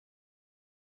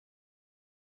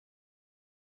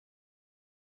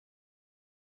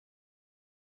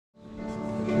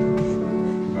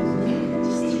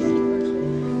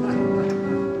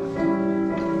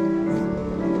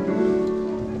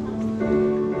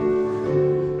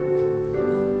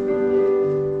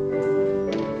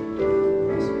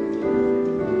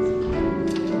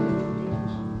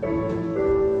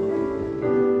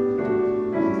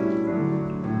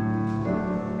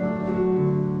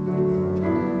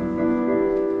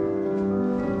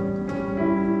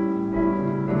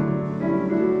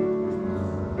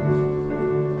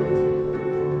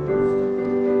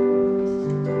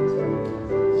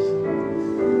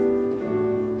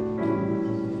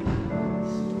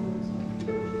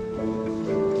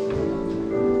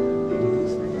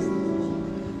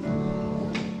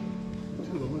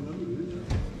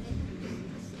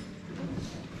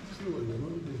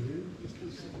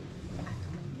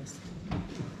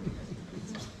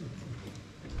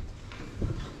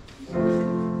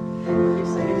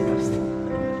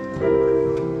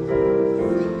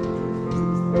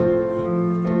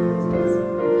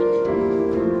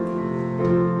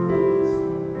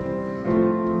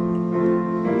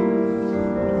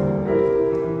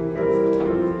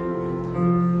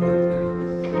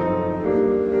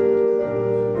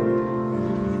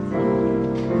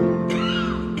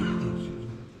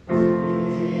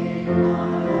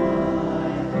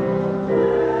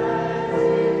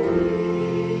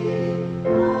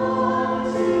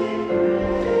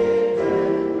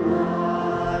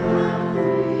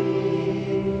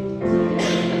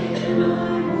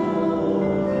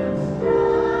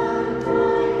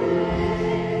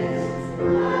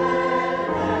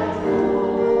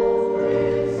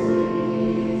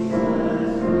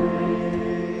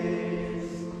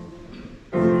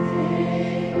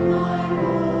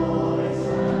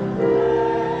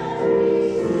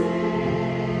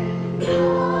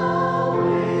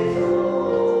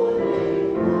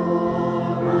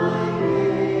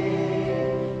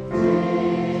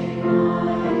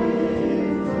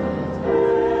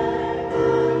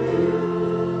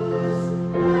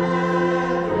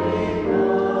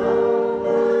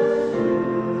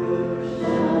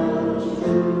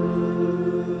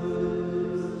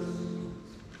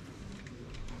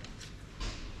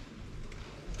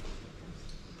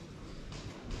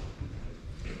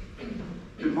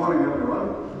Good morning, everyone.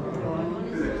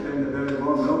 Could extend a very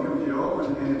warm welcome to you all,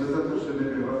 and any visitors who may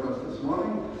be with us this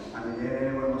morning, and again,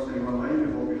 anyone listening online, we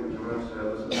hope you enjoy our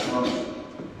service this morning.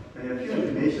 A few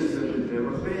informations that would bear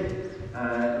with me.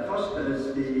 The first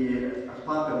is as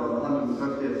part of our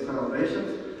 150th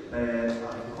celebrations, a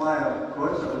choir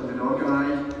concert has been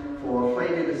organised for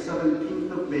Friday the 17th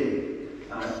of May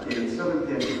at the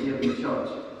 7:30 here in the church.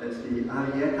 It's the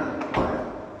Arietta choir.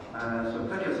 So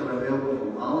tickets are available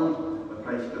from Alan, the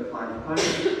price at £5,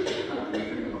 and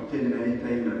you can obtain them any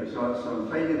time now. So it's on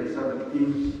Friday the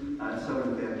 17th at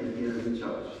 7:30 here in the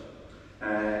church.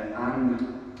 And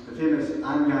the famous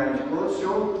Angai's Clothes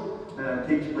Show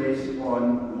takes place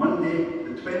on Monday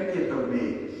the 20th of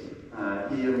May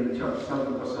here in the church,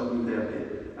 7 for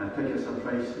 7:30. And tickets are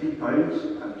priced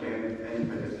 £3, and again, any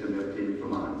tickets can be obtained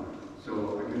from Anne. So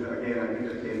a good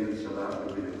attendance for that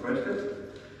would be requested.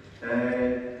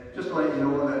 Just to let you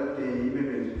know that you may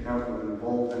be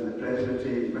involved in the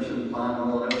Presbytery mission plan,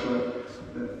 all the rest of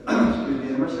it.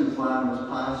 The mission plan was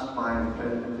passed by the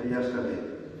Presbytery yesterday.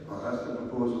 Well, that's the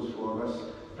proposals for this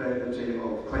Presbytery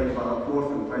of Clyde Valley,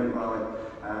 4th and Clyde Valley.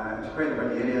 It's quite a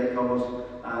big area it covers,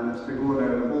 and it's to go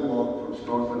now the whole lot from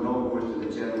Scotland, all goes to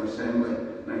the General Assembly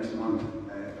next month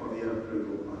for their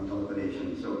approval and deliberation.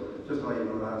 So just to let you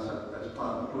know that's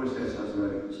part of the process has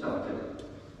now started.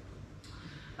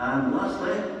 And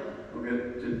lastly, we've got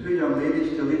two young ladies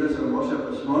to lead us in worship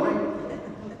this morning.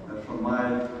 From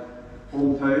my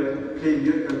hometown,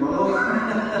 Craigmute and Motherwell.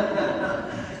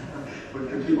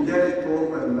 Between Derek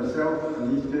Pope and myself and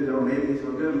these two young ladies,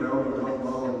 we're doing well with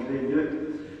Motherwell and Craigmute.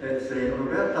 It's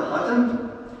Roberta Hutton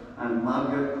and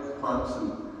Margaret Clarkson.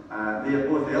 They are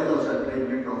both elders at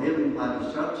Bryden Haven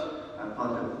Parish Church, and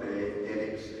part of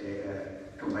Eric's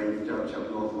combined church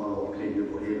of North Motherwell,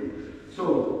 Craigmute Haven. So,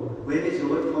 ladies, we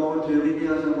look forward to leading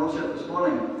us in worship this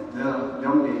morning. They're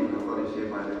young ladies, I've got to say,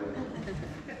 by the way.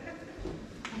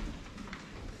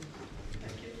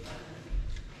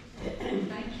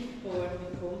 Thank you for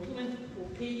the compliment. We'll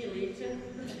pay you later.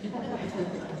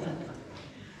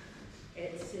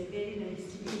 It's very nice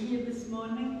to be here this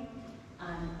morning,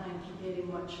 and thank you very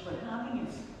much for having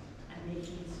us and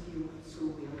making us feel so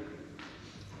welcome.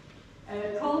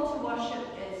 Our call to worship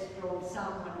is from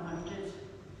Psalm 100.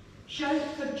 Shout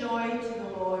for joy to the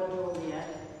Lord, all the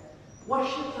earth.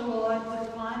 Worship the Lord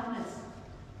with gladness.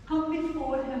 Come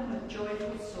before him with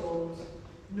joyful songs.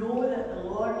 Know that the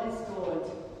Lord is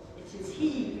God. It is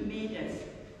he who made us,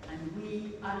 and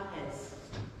we are his.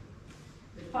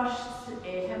 The first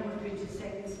hymn we're going to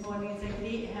sing this morning is a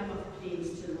great hymn of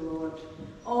praise to the Lord.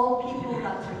 All people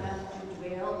that are left to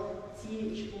dwell,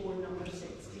 CH4 number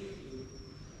 63.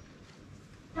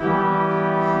 Yeah.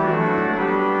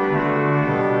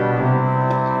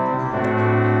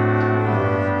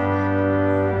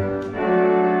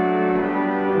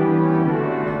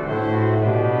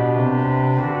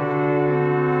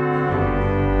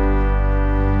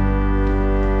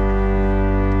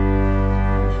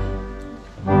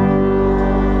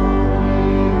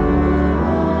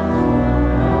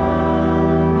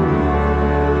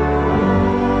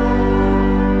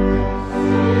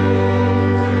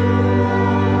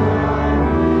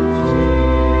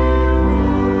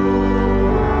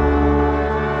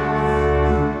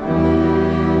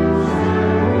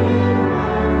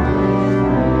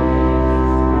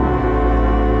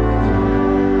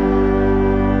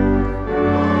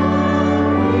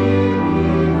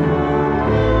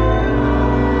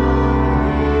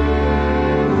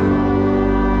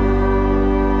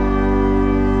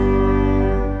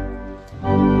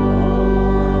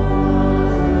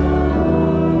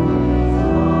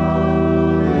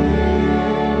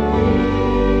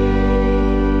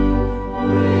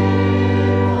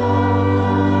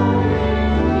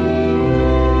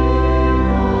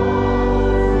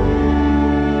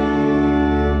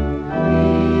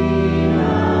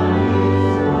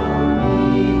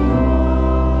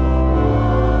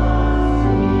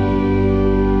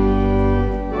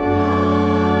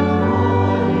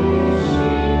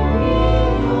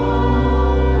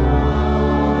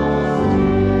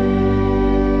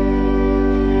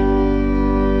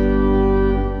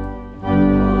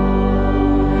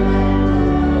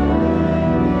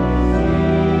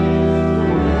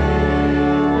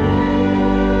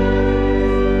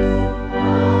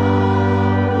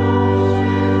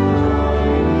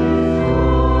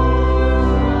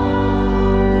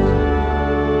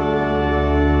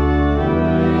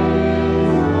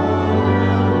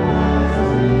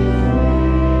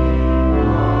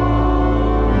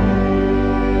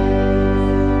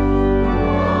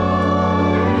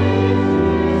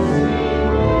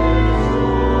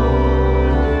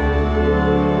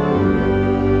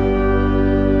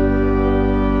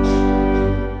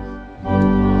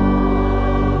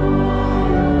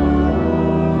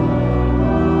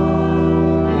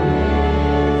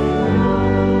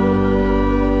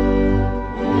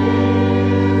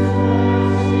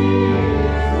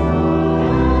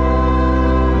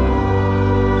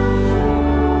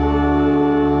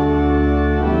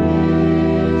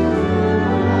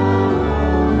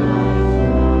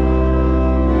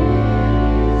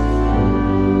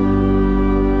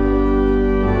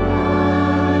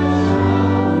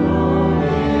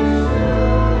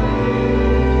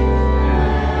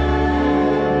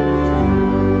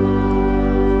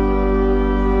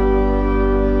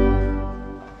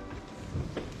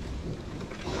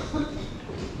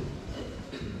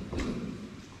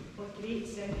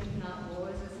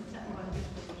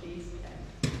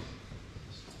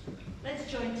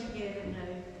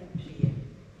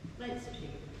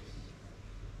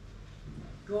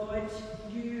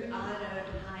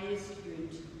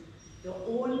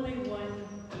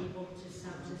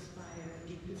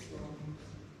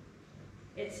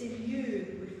 It's in you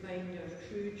we find our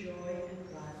true joy and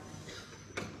gladness.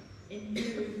 In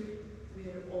you we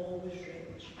are always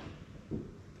rich.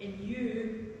 In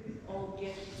you all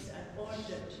gifts are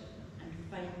ordered and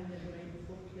find their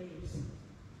rightful place.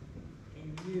 In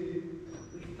you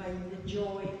we find the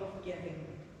joy of giving.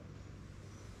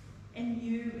 In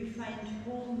you we find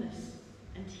wholeness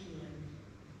and healing.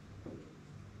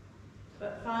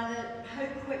 But Father, how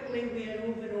quickly we are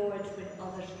overawed when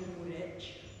others grow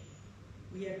rich.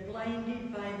 We are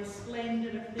blinded by the splendour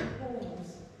of their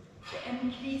homes, the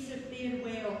increase of their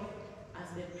wealth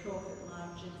as their profit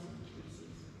margins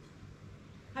increases.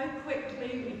 How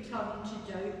quickly we turn to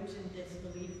doubt and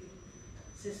disbelief,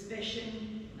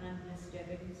 suspicion and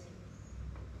misgivings.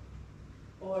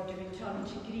 Or do we turn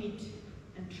to greed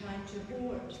and try to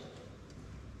hoard?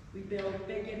 We build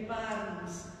bigger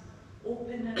barns,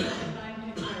 open another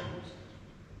bank account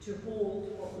to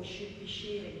hold what we should be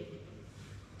sharing.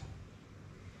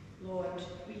 Lord,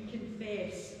 we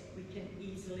confess we can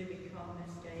easily become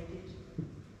misguided.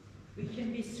 We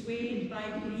can be swayed by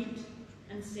greed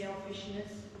and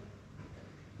selfishness.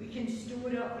 We can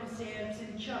store up reserves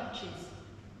in churches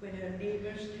when our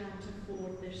neighbours can't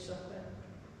afford their supper.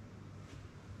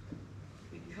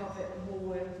 We covet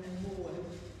more and more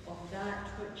of that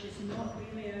which is not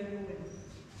really our own.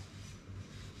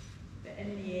 But in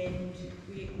the end,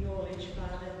 we acknowledge,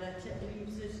 Father, that it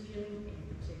leaves us feeling empty.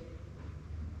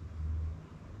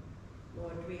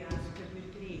 Lord, we ask for your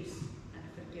grace and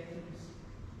forgiveness.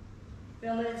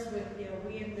 Fill us with the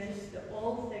awareness that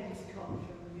all things come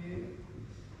from you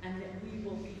and that we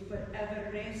will be forever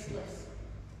restless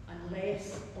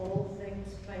unless all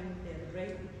things find their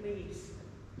right place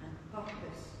and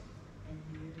purpose in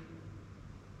you.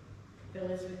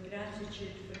 Fill us with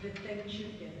gratitude for the things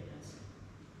you've given us.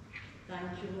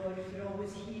 Thank you, Lord, for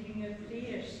always hearing our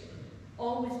prayers,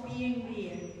 always being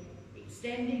there,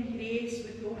 extending grace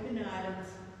with open arms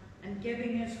and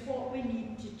giving us what we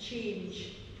need to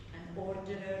change and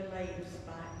order our lives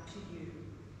back to you.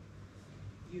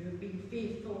 You have been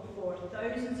faithful for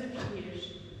thousands of years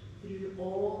through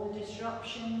all the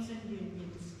disruptions and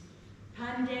unions,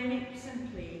 pandemics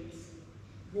and plagues,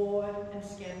 war and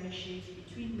skirmishes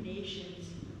between nations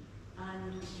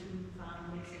and between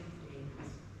families and friends.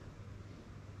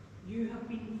 You have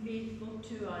been faithful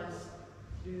to us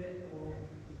through it all,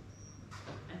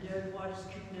 and our words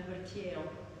could never tell,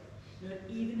 nor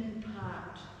even in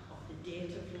part, of the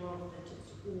debt of love that is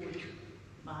owed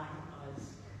by us.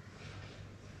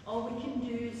 All we can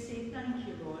do is say thank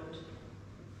you, Lord.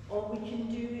 All we can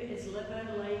do is live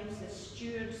our lives as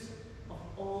stewards of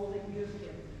all that you have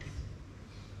given us.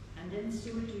 And in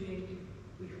so doing,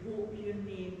 we hope your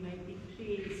name might be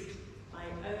praised by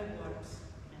our words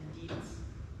and deeds.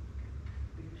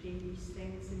 We pray these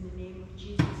things in the name of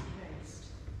Jesus Christ,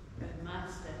 our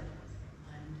Master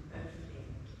and our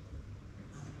friend.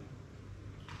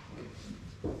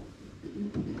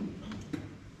 Amen.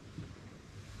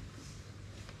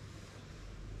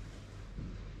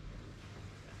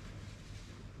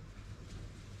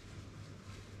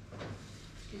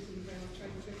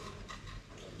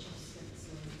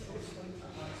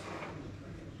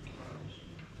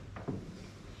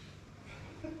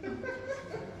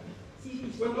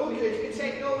 We're no good at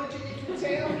technology, you can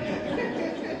tell.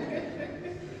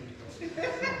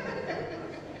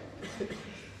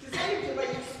 Does anybody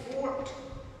like sport?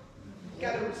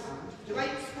 Girls, do you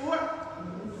like sport?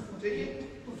 Do you?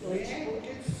 Yeah,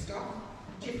 good stuff.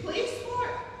 Do you play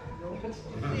sport? No. Do you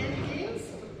play any games?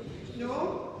 No?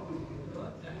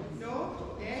 No?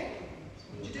 Yeah?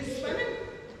 Do you do swimming?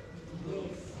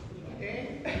 Yeah?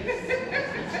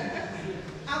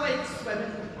 I like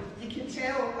swimming. You can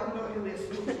tell I'm not really a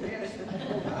sports person.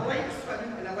 I like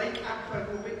swimming and I like aqua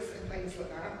aerobics and things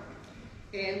like that.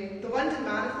 The London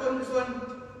Marathon was on,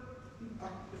 I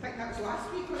think that was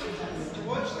last week, wasn't it? Did you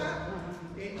watch that?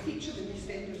 It featured in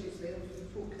EastEnders as well, for the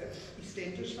folk that are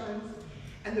EastEnders fans.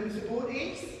 And there was a boat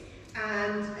race,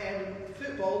 and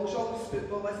football, there's always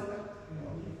football, isn't there?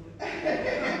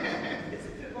 Is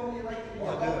it football you like?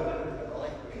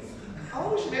 I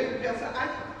always remember Bellshill,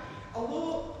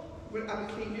 although I'm a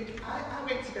Cambridge, I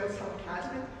went to Bellshill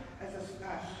Academy as a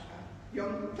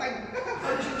young thing,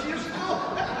 100 years ago.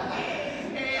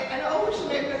 And I always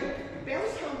remember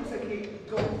Bellshill was a great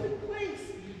golfing place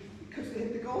because they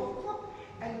had the golf club,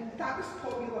 and that was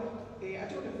popular. I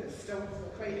don't know if it's still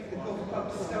quite, if the golf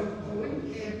club is still going,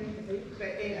 but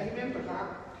I remember that.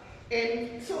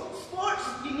 So sports,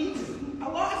 you need, a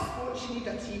lot of sports you need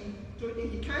a team, don't you?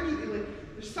 You can't really,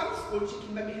 there's some sports you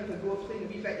can maybe have a go playing a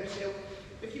wee bit yourself.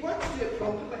 If you want to do it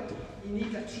properly, you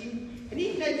need a team. And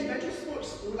even individual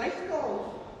sports like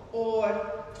golf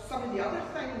or some of the other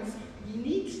things, you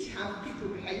need to have people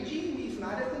behind you, even these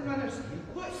marathon runners.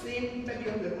 What's them maybe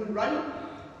on their own run?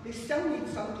 They still need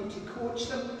somebody to coach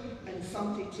them and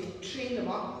somebody to train them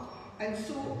up. And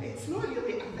so it's not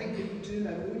really a thing that we do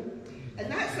on our own. And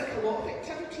that's like a lot of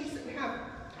activities that we have.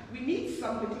 We need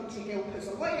somebody to help us.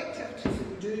 A lot of activities that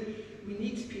we do, we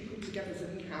need people to give us a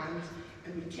wee hand,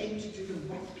 and we tend to do them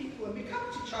with people. And we come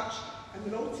to church and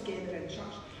we're all together in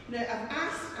church. Now I've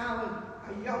asked Alan,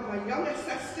 my young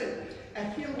assistant,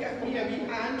 if he'll give me a wee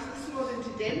hand this morning to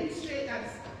demonstrate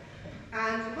this.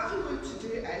 And what I'm going to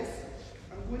do is,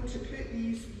 I'm going to put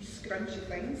these scrunchy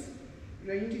things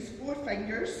around his 4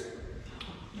 fingers.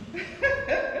 Right. Is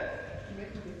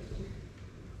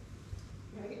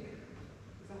that right?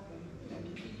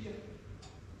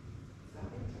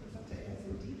 It is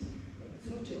indeed. It's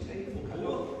not too tight.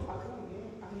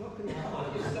 I'm not going to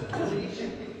have this circulation.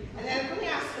 And then I'm going to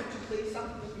ask him to play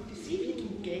something with me to see if he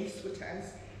can guess what it is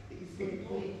that he's going to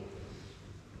play.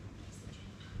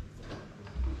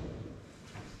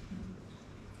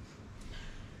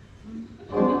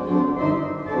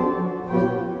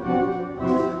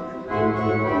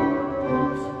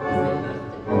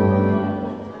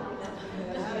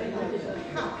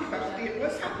 Happy birthday. It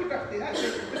was happy birthday. That's it.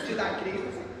 It wasn't that great,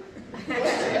 was it?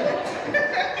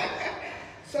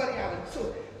 Sorry, Alan. So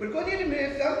we're going to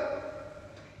remove them,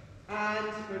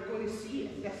 and we're going to see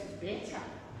if this is better.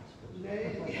 No.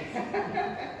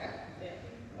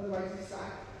 Otherwise, it's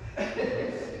sad.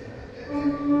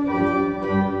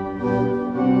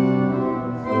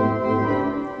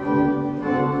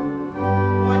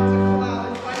 Wonderful,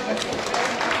 Alan. Wonderful.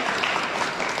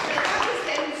 Now, that was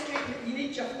demonstrating that you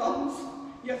need your thumbs.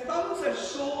 Your thumbs are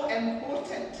so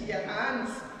important to your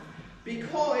hands,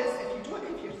 because if you don't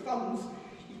have your thumbs,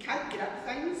 you can't grip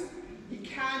things, you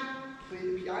can't play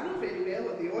the piano very well,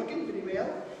 or the organ very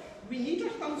well. We need our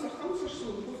thumbs are so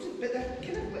important, but they're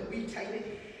kind of like wee tiny.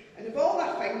 And of all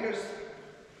our fingers,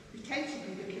 they tend to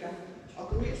be the kind of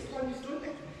ugliest ones, don't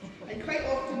they? And quite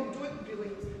often we don't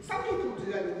really, some people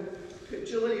do, I know, put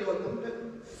jewellery on them, but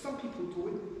some people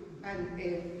don't. And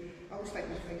I always think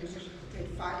my fingers are dead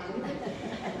fat anyway.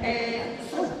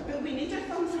 But we need our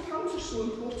thumbs are so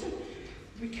important.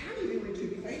 We can't really do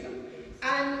without them.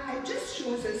 And it just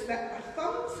shows us that our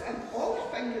thumbs and all our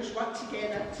fingers work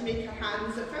together to make our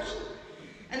hands efficient.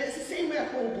 And it's the same with our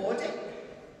whole body.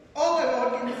 All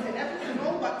our organs and everything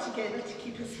all work together to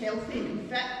keep us healthy and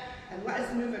fit and let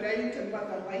us move around and live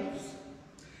our lives.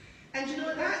 And you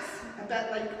know, that's a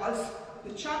bit like us,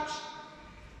 the church.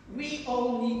 We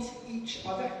all need each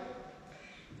other.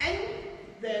 In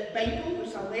the Bible,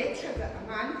 there's a letter that a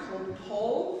man called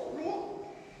Paul wrote.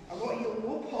 A lot of you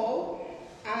know Paul.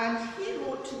 And he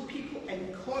wrote to the people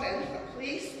in Corinth, a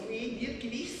place away near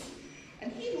Greece.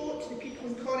 And he wrote to the people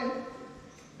in Corinth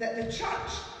that the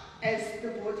church is the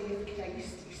body of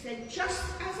Christ. He said, just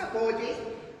as a body,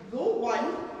 though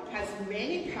one, has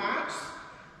many parts,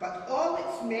 but all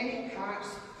its many parts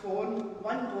form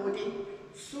one body,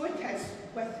 so it is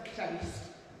with Christ.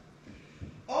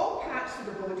 All parts of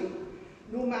the body,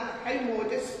 no matter how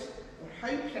modest or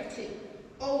how pretty,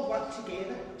 all work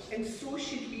together, and so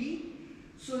should we,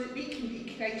 so that we can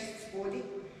be Christ's body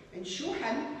and show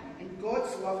him and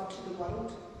God's love to the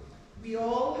world. We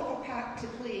all have a part to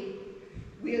play.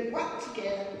 We work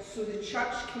together so the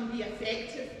church can be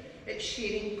effective at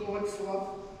sharing God's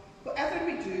love. Whatever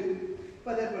we do,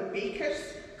 whether we're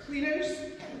bakers, cleaners,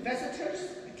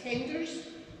 visitors, attenders,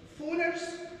 phoners,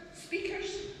 speakers,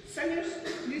 singers,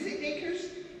 music makers,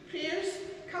 prayers,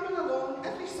 coming along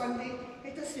every Sunday,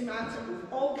 it doesn't matter,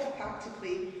 we've all got a part to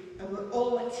play, and we're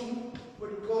all a team.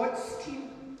 We're God's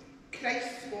team,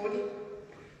 Christ's body.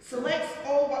 So let's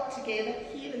all work together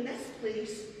here in this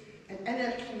place and in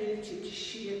our community to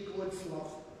share God's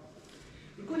love.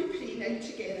 We're going to pray now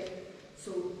together,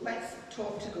 so let's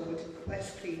talk to God.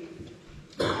 Let's pray.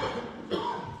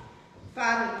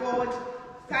 Father God,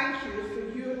 thank you for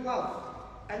your love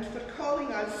and for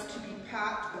calling us to be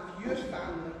part of your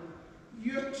family,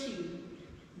 your team,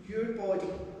 your body.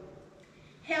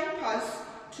 Help us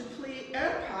to play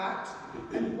our part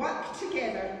and work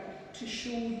together to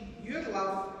show your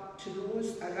love to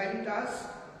those around us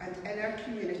and in our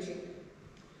community.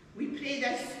 We pray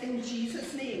this in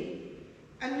Jesus' name,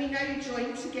 and we now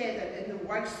join together in the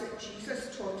words that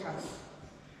Jesus taught us.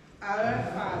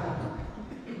 Our Father,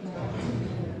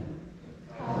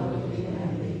 hallowed be thy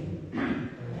name.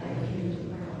 Thy kingdom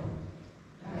come.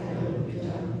 Thy will be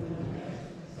done on earth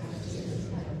as it is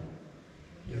in heaven.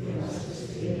 Give us this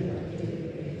day our daily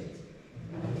bread,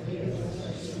 and forgive us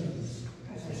our sins,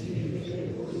 as we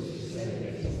forgive those who sin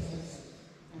against us.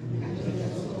 And lead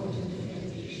us not into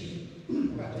temptation,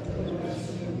 but deliver us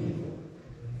from evil.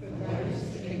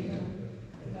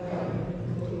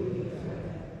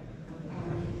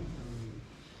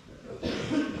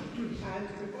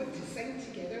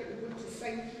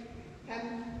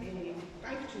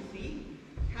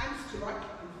 to work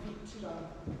and feet to run.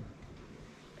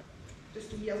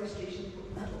 Just a wee illustration of what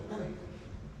we're talking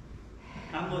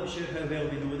about. I'm not sure how well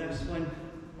we know this one,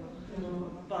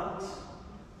 but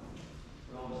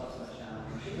we're almost up to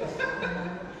the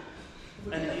challenge.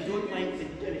 And if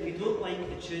you don't like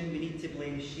the tune, we need to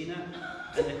blame Sheena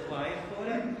and the choir for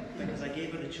it, because I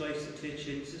gave her the choice of 2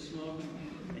 tunes this morning,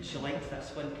 and she liked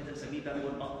this one because it's a wee bit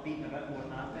more upbeat and a bit more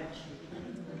happy.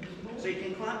 So you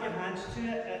can clap your hands to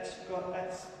it.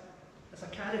 It's a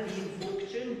Caribbean folk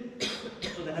tune,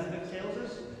 so the hymn book tells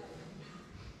us,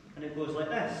 and it goes like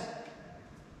this.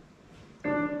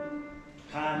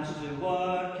 Hands to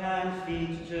work and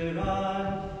feet to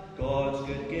run, God's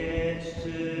good gifts to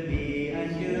me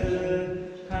and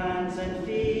you. Hands and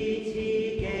feet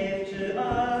He gave to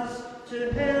us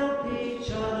to help each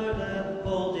other the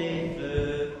whole day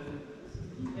through.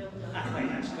 I think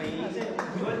that's quite easy. Do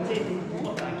you want to?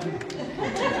 Oh, thank you.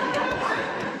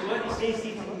 Do you want to say,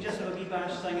 Steve, just have a wee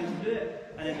bash singing through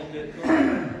it, and then we'll do it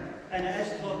properly. And it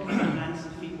is talking about hands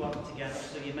and feet working together,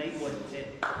 so you might want to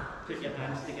put your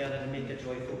hands together and make a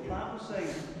joyful clap sound.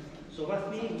 So with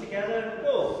me, together,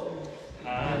 go!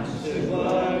 Hands to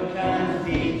work and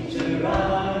feet to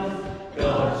run,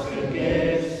 God's good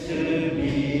gifts to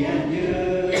me and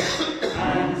you.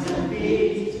 Hands and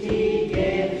feet He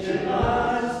gave to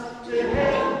us to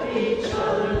help each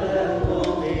other the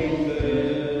whole day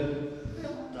through.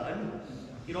 Done.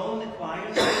 You're all in the choir.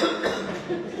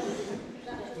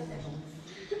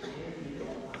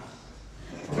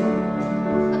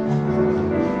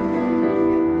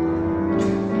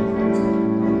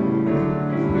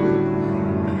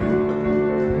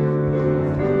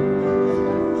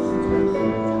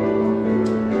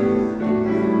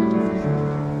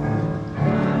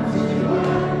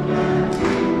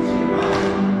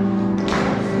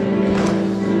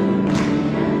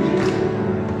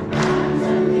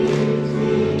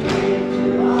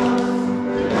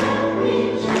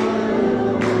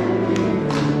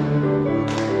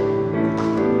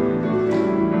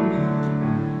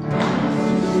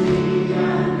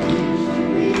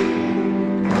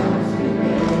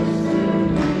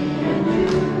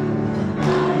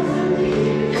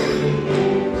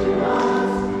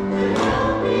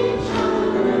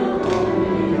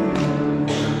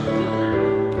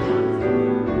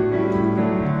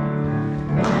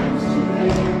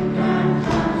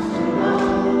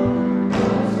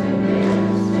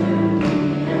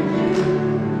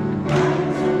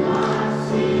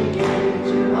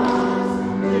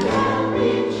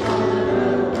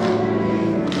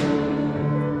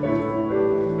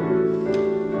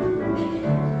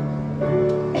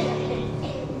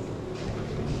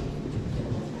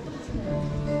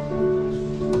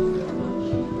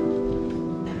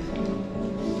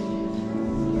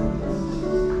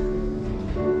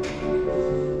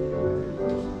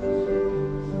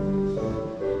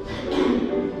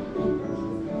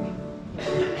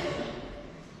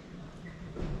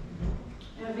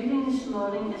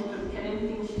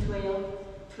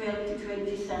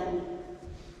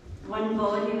 One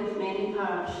body with many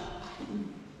parts.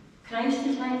 Christ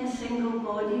is like a single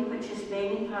body which has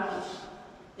many parts.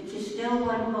 It is still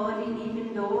one body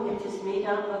even though it is made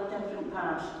up of different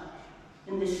parts.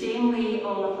 In the same way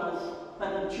all of us,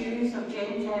 whether Jews or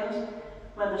Gentiles,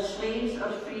 whether slaves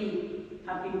or free,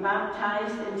 have been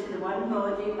baptized into the one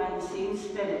body by the same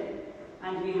Spirit,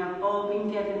 and we have all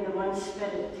been given the one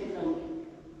Spirit to drink.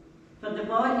 For the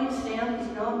body itself is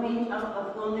not made up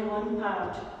of only one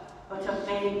part, but of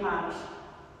many parts.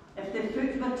 If the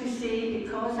foot were to say,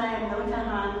 because I am not a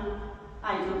hand,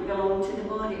 I don't belong to the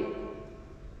body,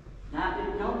 that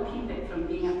would not keep it from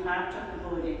being a part of the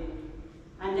body.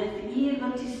 And if the ear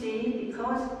were to say,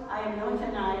 because I am not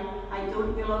an eye, I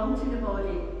don't belong to the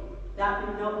body, that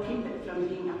would not keep it from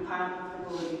being a part of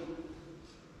the body.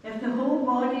 If the whole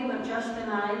body were just an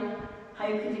eye, how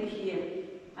could it hear?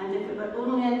 And if it were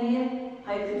only an ear,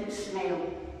 how could it smell?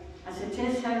 As it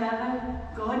is, however,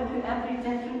 God put every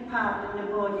different part in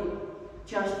the body,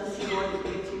 just as He wanted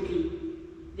it to be.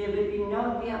 There would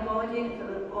not be a body if it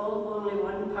were all only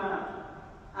one part.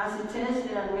 As it is,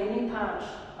 there are many parts,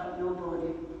 but no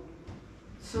body.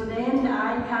 So then the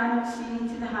eye cannot say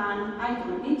to the hand, I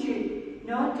don't need you,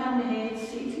 nor can the head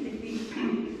say to the feet,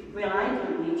 well, I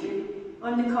don't need you.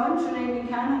 On the contrary, we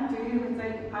cannot do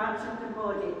without the parts of the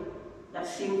body that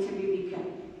seem to be weaker.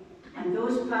 And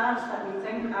those parts that we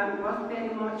think aren't worth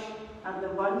very much are the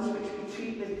ones which we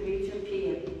treat with greater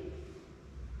care,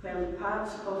 while the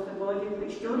parts of the body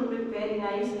which don't look very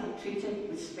nice are treated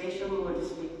with special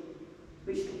modesty,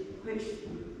 which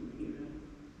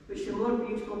which the more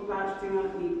beautiful parts do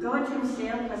not need. God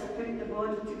himself has put the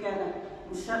body together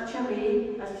in such a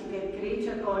way as to give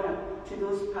greater honour to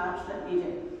those parts that need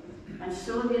it. And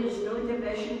so there is no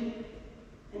division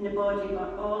in the body,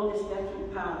 but all its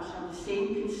different parts have the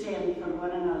same concern for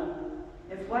one another.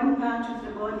 If one part of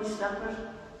the body suffers,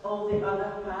 all the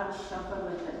other parts suffer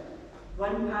with it.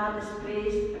 One part is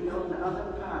praised, and all the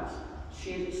other parts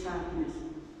share its happiness.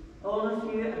 All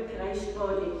of you are Christ's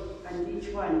body, and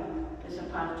each one is a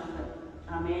part of it.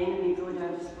 Amen. And we go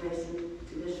down his blessing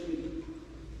to this reading.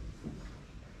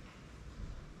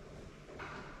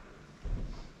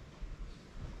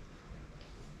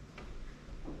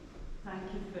 Thank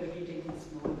you for reading this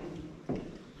morning.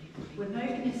 We're now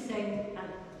going to sing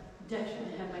a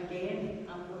different hymn again.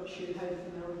 I'm not sure how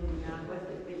familiar you are with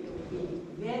it, but you'll be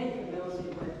very familiar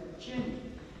with the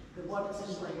tune. The words are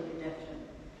slightly different.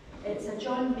 It's a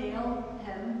John Bell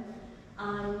hymn,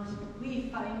 and we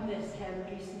found this hymn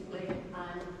recently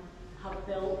and have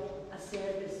built a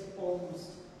service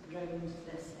almost round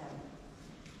this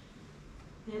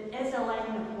hymn. There is a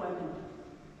line of women,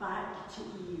 back to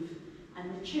Eve,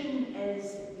 and the tune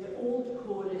is the old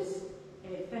chorus,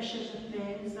 Fishers of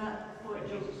Men. Is that what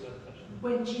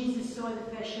when Jesus saw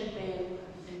the fishermen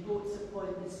in boats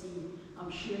upon the sea? I'm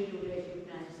sure you'll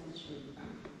recognise the tune.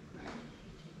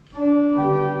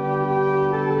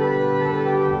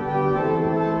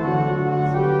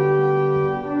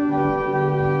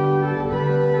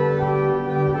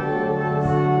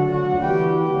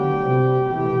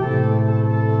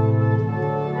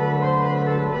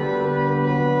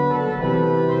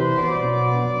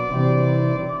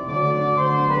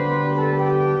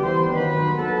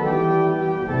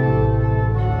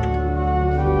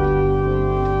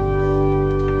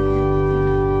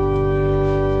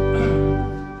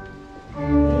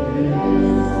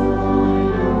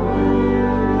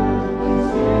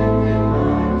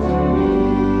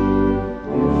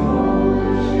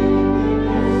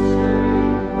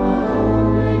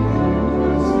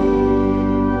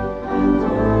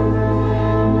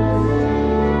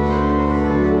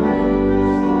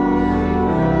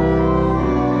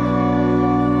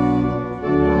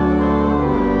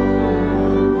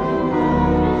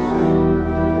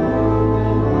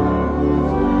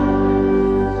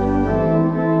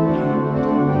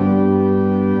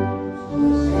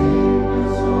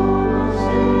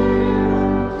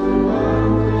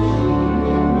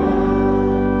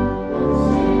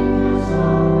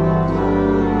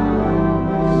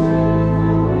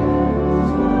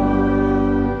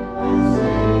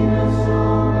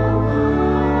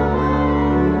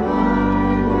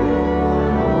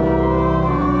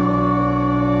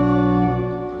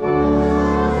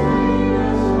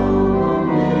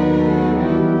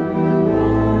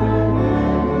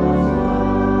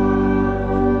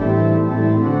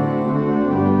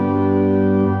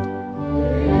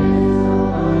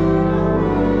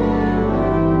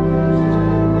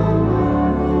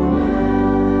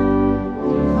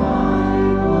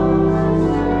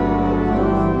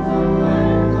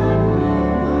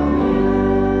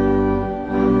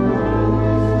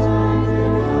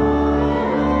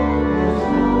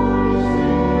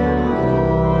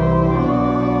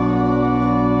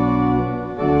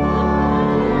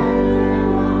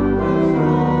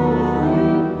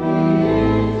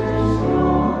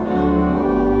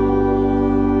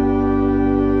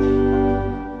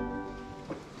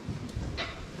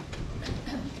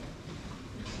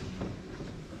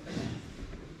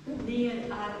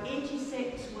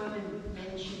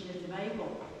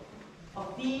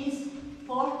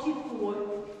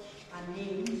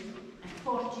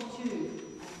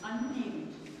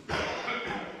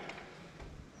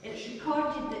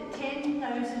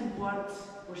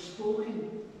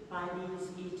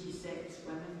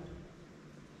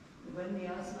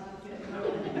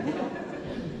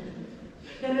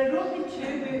 There are only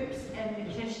two books in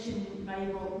the Christian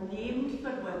Bible named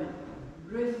for women,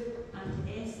 Ruth and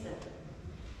Esther.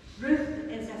 Ruth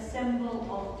is a symbol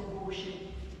of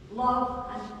devotion, love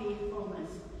and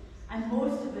faithfulness, and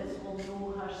most of us will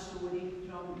know her story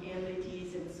from early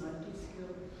days in Sunday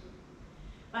school.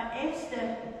 But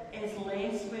Esther is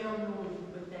less well known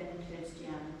within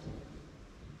Christianity.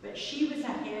 But she was a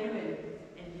heroine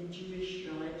in the Jewish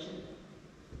religion.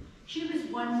 She was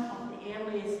one of the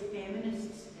earliest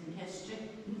feminists in history.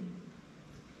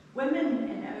 Women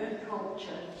in our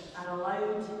culture are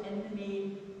allowed in the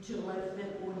main to live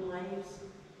their own lives.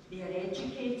 They are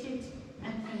educated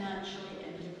and financially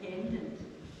independent.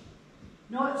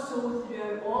 Not so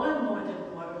throughout all our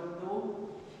modern world, though.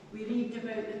 We read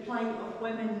about the plight of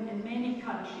women in many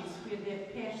countries where they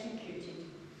are persecuted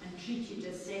and treated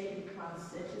as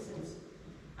second-class citizens.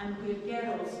 and where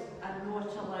girls are not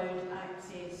allowed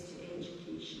access to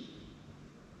education.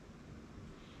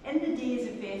 In the days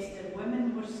of Esther,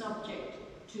 women were subject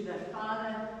to their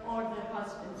father or their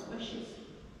husband's wishes.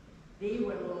 They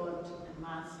were lord and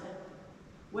master.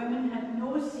 Women had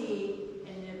no say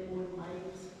in their own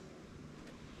lives.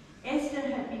 Esther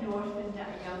had been orphaned at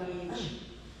a young age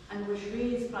and was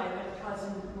raised by her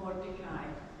cousin Mordecai,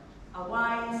 a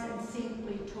wise and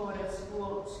saintly Torah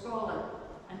scholar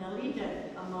and a leader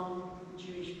among the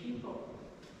Jewish people.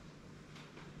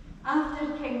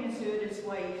 After King Ahasuerus'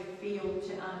 wife failed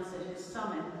to answer his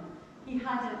summon, he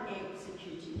had her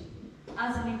executed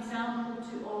as an example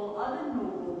to all other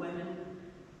noble women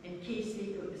in case they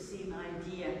got the same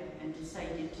idea and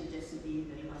decided to disobey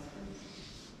their husbands.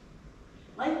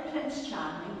 Like Prince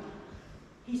Charming,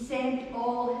 he sent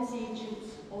all his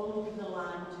agents all over the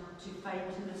land to find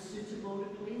him a suitable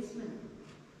replacement.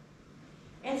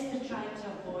 Esther tried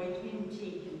to avoid being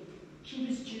taken. She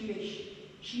was Jewish.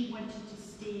 She wanted to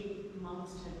stay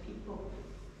amongst her people.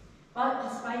 But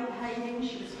despite hiding,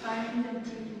 she was found and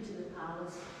taken to the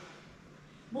palace.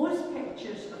 Most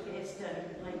pictures of Esther,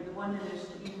 like the one in our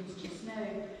screens just now,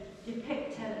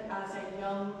 depict her as a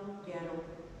young girl.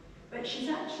 But she's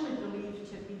actually believed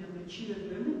to have been a mature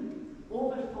woman,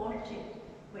 over 40,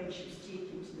 when she was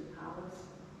taken to the palace.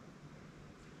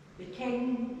 The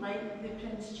king, like the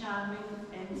Prince Charming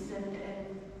in Cinderella,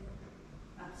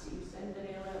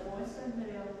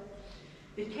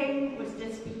 the king was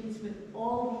displeased with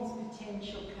all these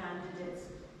potential candidates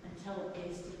until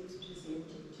Esther was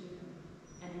presented to him,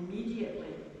 and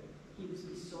immediately he was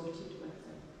besotted with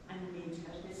her and made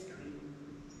her his queen.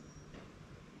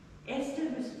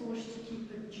 Esther was forced to keep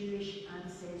her Jewish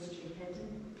ancestry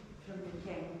hidden from the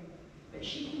king, but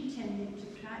she continued to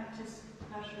practice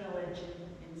her religion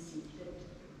in secret.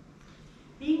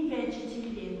 Being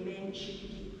vegetarian meant she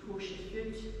could eat kosher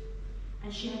food,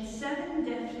 and she had 7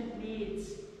 different maids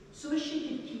so she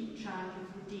could keep track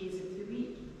of the days of the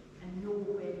week and know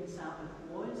when the Sabbath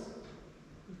was.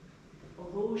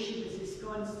 Although she was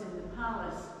ensconced in the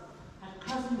palace, her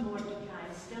cousin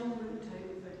Mordecai still looked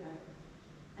out for her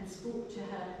and spoke to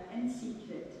her in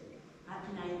secret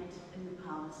at night in the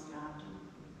palace garden.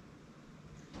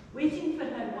 Waiting for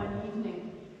her one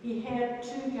evening, he heard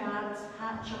 2 guards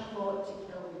hatch a plot to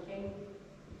kill the king.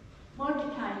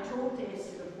 Mordecai told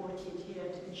Esther of what he had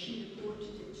heard, and she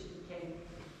reported it to the king,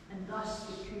 and thus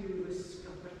the coup was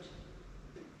scuppered.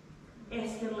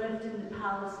 Esther lived in the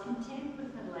palace content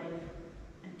with her life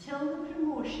until the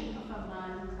promotion of a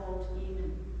man called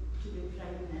Haman to the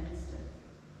Prime Minister.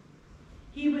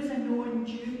 He was a known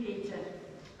Jew hater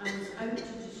and was out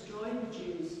to destroy the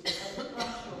Jews at the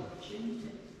first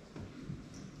opportunity.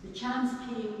 The chance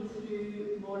came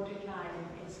through Mordecai,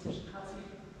 Esther's cousin,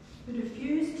 who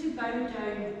refused to bow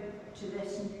down to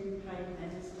this new Prime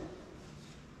Minister.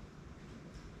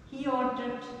 He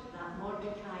ordered that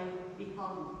Mordecai be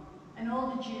hung and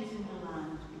all the Jews in the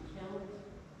land be killed.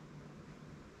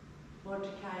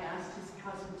 Mordecai asked his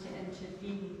cousin to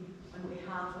intervene on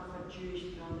behalf of her Jewish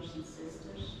brothers and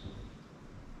sisters.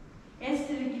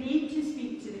 Esther agreed to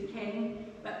speak to the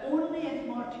king, but only if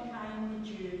Mordecai and the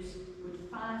Jews would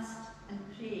fast and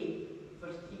pray for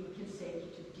 3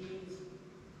 consecutive days.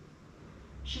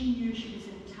 She knew she was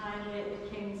entirely at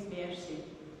the king's mercy,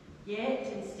 yet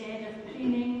instead of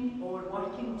preening or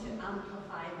working to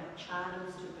amplify her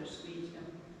charms to persuade him,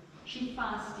 she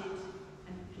fasted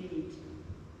and prayed.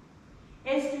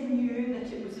 Esther knew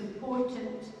that it was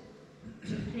important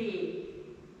to pray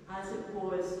as it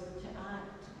was to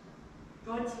act.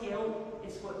 God's help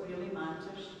is what really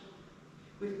matters.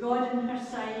 With God on her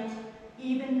side,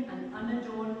 even an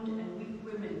unadorned and weak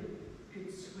woman could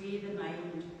sway the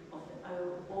mind of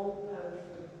the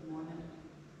all-powerful monarch.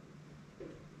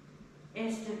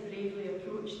 Esther bravely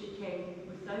approached the king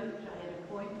without prior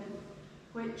appointment,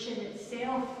 which in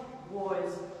itself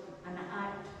was an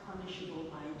act punishable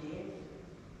by death.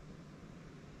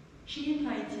 She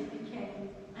invited the king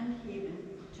and Haman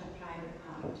to a private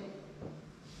party.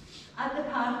 At the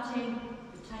party,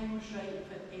 the time was right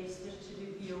for Esther to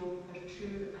reveal her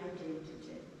true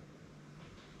identity.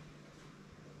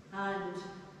 And,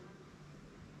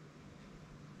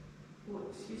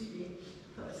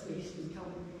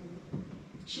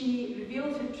 she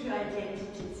revealed her true identity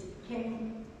to the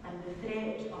king and the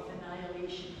threat of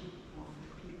annihilation of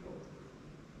her people.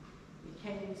 The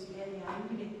king was very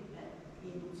angry at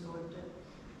Haman's order,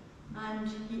 and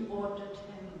he ordered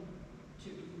him to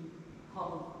be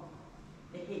hung.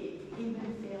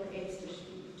 Haman fell at Esther's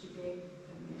feet to beg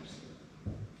for mercy.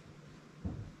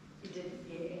 He didn't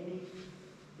get any.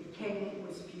 The king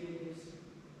was furious.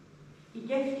 He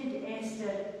gifted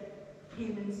Esther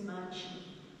Haman's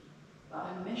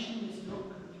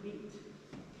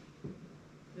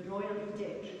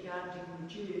edict regarding the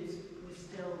Jews was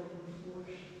still in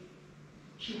force.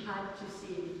 She had to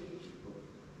save the people.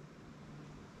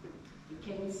 The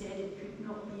king said it could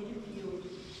not be repealed,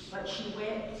 but she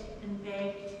wept and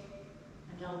begged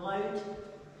and allowed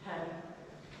her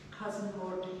cousin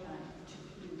Mordecai to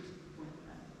plead with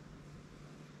her.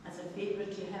 As a favour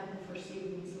to him for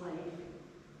saving his life,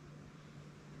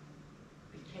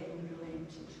 the king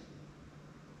relented.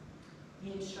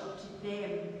 He instructed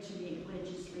them to make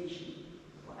legislation,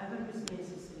 whatever was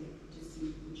necessary, to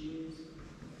save the Jews.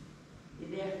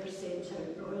 They therefore sent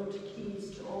out royal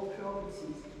decrees to all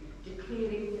provinces,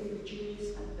 declaring that the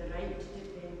Jews had the right to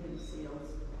defend themselves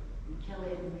and kill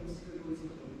enemies who rose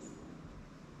against them.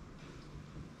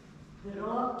 The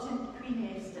reluctant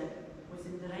Queen Esther was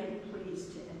in the right place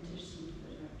to intercede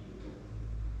for her people.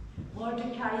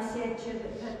 Mordecai said to her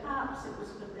that perhaps it was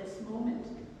for this moment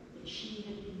that she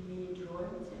had been made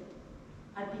royalty,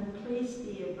 had been placed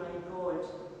there by God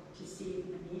to save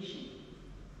a nation.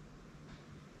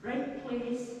 Right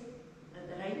place at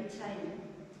the right time,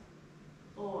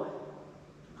 or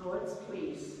God's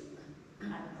place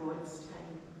at God's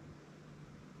time.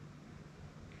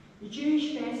 The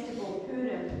Jewish festival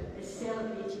Purim is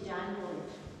celebrated annually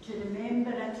to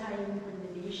remember a time when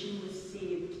the nation was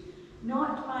saved,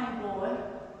 not by war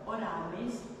or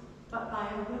armies, but by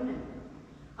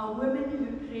a woman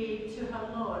who prayed to her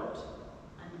Lord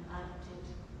and acted.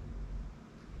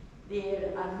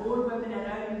 There are more women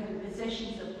around in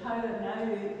positions of power now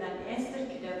than Esther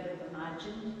could ever have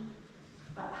imagined,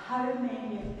 but how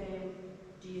many of them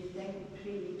do you think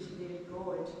pray to their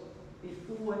God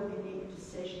before they make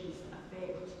decisions that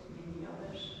affect many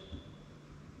others?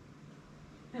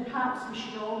 Perhaps we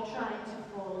should all try to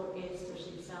follow Esther's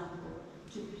example,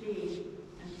 to pray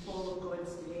and follow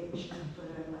God's direction for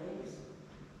our lives.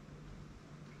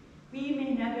 We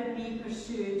may never be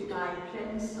pursued by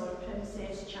Prince or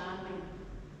Princess Charming,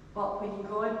 but when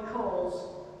God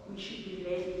calls, we should be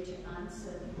ready to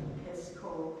answer his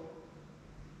call.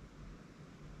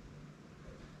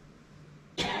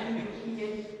 Now we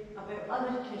hear about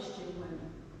other Christian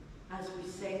women as we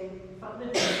sing further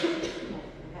verses of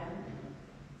the hymn.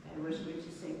 We're going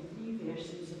to sing 3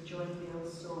 verses of John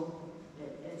Bell's song,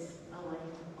 It Is a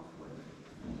Life of Women.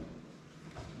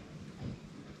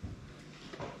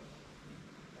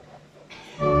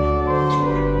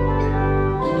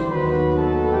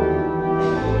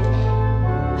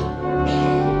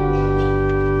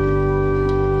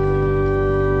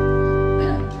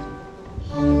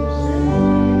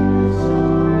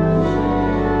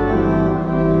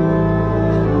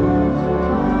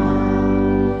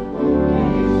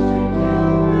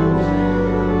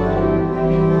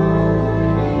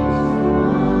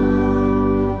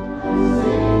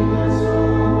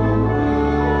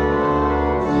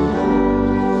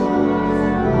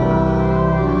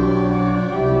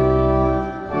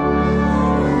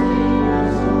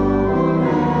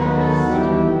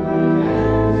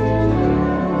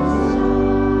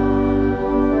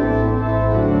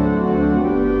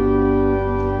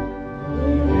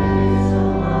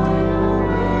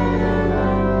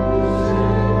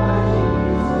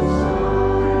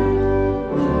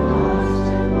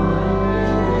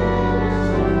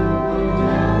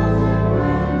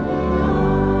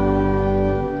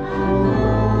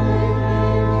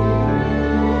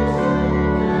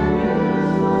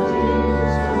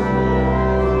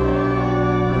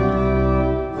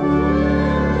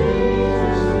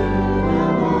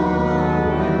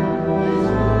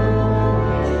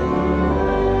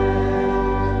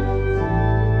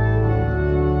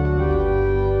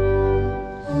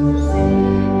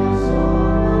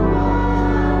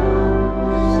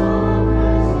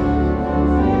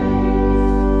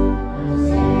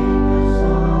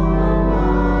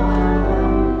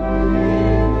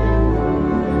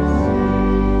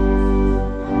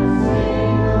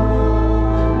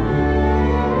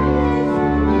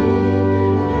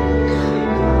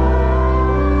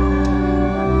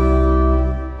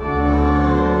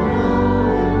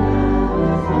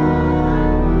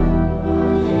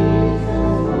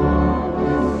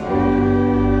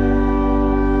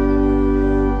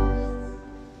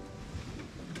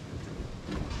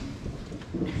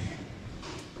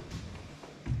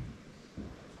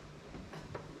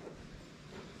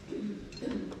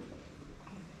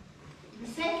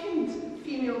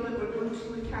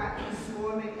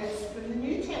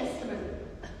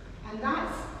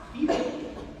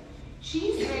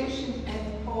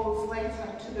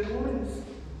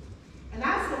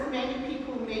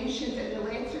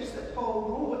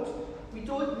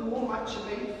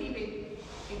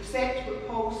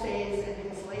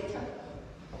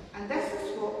 And this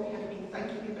is what we have been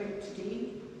thinking about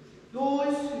today. Those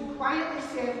quietly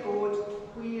serve God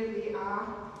where they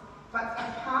are, but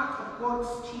are part of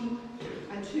God's team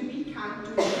and who we can't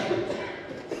do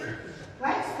without.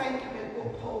 Let's think about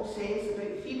what Paul says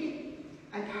about Phoebe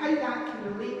and how that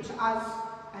can relate to us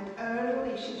and our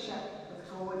relationship with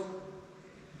God.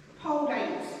 Paul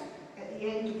writes at the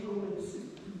end of Romans,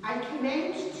 I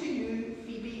commend to you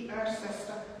Phoebe, our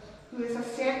sister, who is a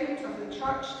servant of the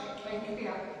church at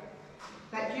Kingcare,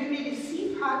 that you may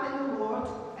receive her in the Lord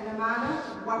in a manner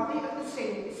worthy of the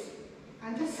saints,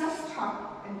 and assist her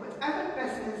in whatever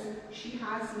business she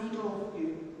has need of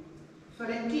you. For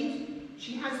indeed,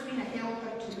 she has been a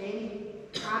helper to many,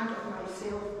 and of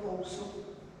myself also.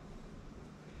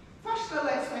 First,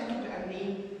 let's think about her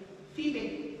name,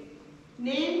 Phoebe.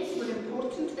 Names were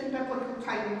important in biblical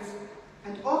times,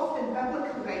 and often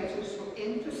biblical writers will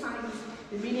emphasise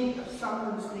the meaning of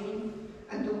someone's name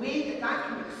and the way that that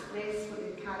can express what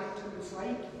their character was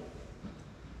like.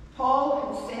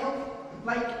 Paul himself,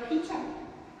 like Peter,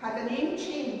 had a name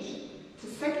change to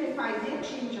signify their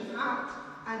change of heart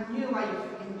and new life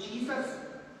in Jesus.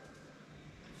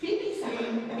 Phoebe's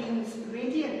name means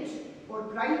radiant or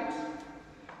bright,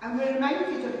 and we're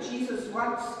reminded of Jesus'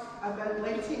 words about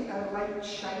letting our light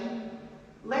shine,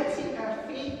 letting our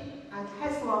faith and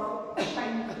his love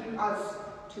shine through us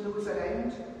to those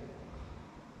around.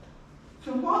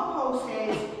 From what Paul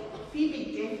says,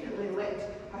 Phoebe definitely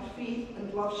let her faith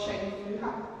and love shine through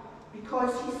her,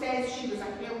 because he says she was a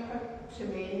helper to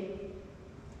many.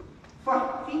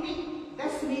 For Phoebe,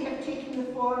 this may have taken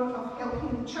the form of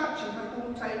helping the church in her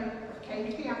hometown of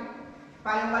Kingcare,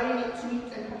 by allowing it to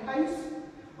meet in her house,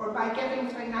 or by giving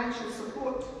financial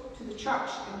support to the church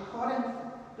in Corinth,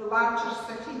 the larger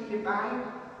city nearby.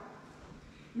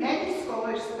 Many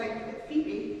scholars think that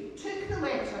Phoebe took the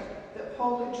letter that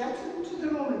Paul had written to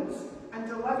the Romans and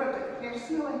delivered it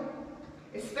personally,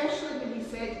 especially when he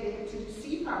said they had to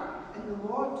receive her in the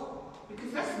Lord,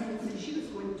 because this means that she was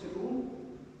going to Rome.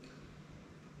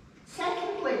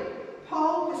 Secondly,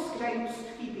 Paul describes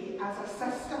Phoebe as a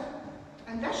sister,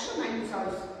 and this reminds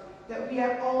us that we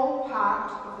are all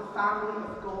part of the family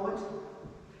of God,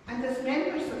 and as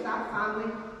members of that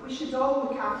family, we should all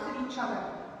look after each other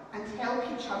and help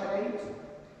each other out,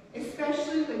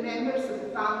 especially when members of the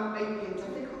family might be in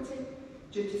difficulty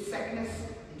due to sickness,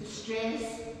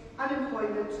 distress,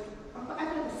 unemployment, or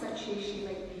whatever the situation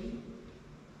might be.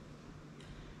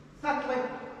 Thirdly,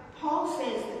 Paul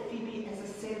says that Phoebe is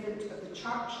a servant of the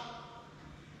church.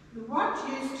 The word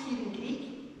used here in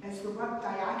Greek is the word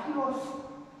diakonos,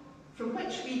 from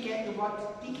which we get the word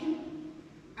deacon,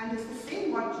 and is the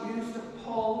same word used of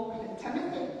Paul and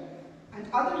Timothy and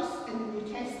others in the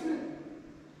New Testament.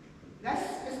 This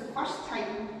is the first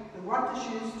time the word is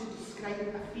used to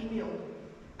describe a female,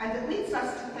 and it leads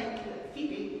us to think that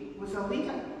Phoebe was a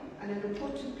leader and an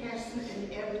important person in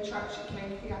the early church at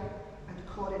Kingcare and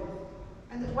Corinth,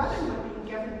 and that women were being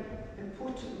given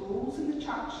important roles in the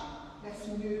church, this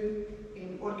new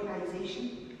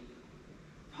organisation.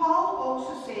 Paul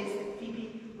also says that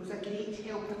Phoebe was a great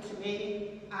helper to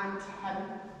many and to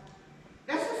him.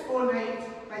 This is borne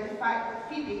out by the fact that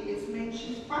Phoebe is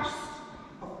mentioned first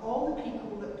of all the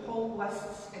people that Paul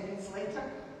lists in his letter.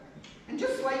 And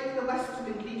just like the list of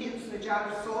ingredients in a jar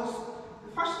of sauce,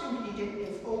 the first ingredient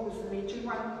is always the major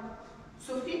one.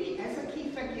 So Phoebe is a key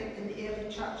figure in the early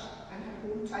church and her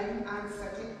hometown and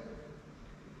city.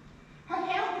 Her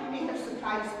help may have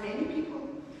surprised many people,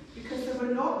 because there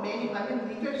were not many women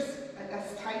leaders at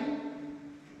this time.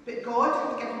 But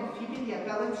God had given Phoebe the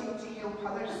ability to help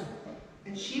others,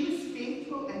 and she was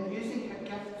faithful in using her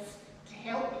gifts to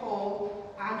help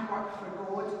Paul and work for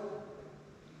God.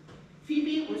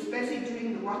 Phoebe was busy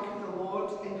doing the work of the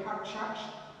Lord in her church.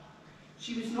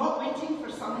 She was not waiting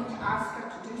for someone to ask her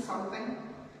to do something.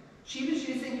 She was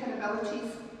using her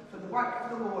abilities for the work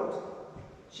of the Lord.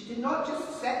 She did not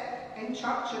just sit in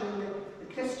church or in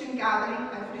the Christian gathering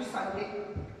every Sunday.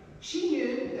 She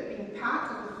knew that being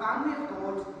part of the family of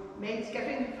God meant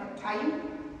giving her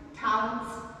time,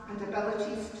 talents, and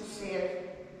abilities to serve.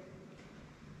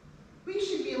 We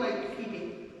should be like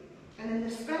Phoebe, and in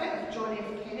the spirit of John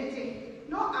F. Kennedy,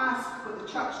 not ask what the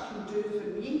church can do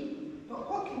for me, but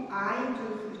what can I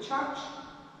do for the church?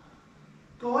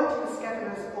 God has given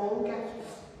us all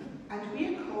gifts, and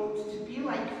we are called to be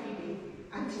like Phoebe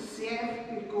and to serve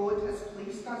where God has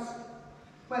placed us,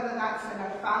 whether that's in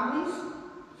our families,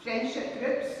 friendship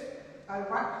groups, our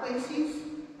workplaces,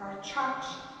 our church,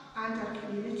 and our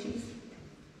communities.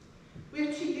 We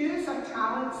are to use our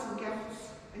talents and gifts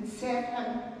and serve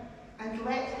Him, and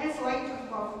let His light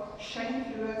of love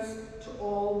shine through us to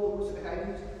all those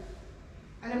around.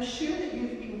 And I'm sure that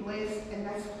you've been blessed in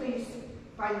this place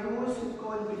by those who've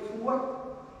gone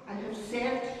before, and have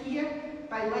served here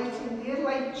by letting their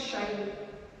light shine,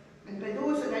 and by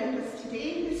those around us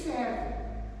today who serve,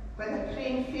 whether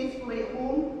praying faithfully at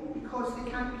home because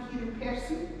they can't be here in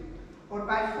person, or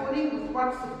by phoning with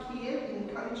words of care and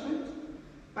encouragement,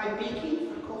 by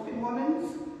baking for coffee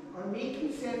mornings, or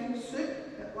making serving soup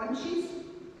at lunches,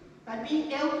 by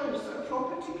being elders or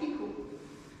property people,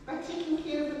 by taking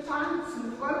care of the plants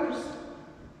and the flowers,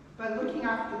 by looking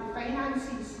after the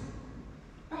finances,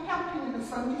 by helping in the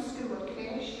Sunday school or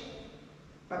creche,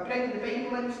 by bringing the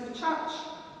Bible into the church,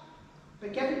 by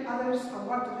giving others a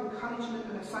word of encouragement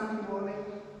on a Sunday morning,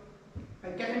 by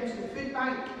giving to the food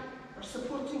bank, or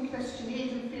supporting Christian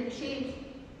Aid and Fair Trade,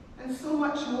 and so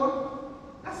much more.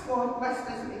 This list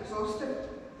isn't exhaustive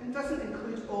and doesn't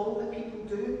include all that people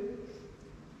do.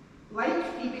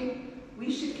 Like Phoebe,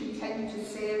 we should continue to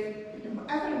serve in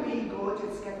whatever way God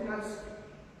has given us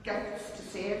gifts to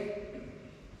serve.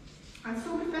 And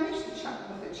so we finish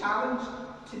with a challenge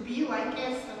to be like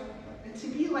Esther and to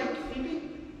be like Phoebe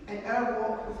in our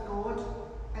walk with God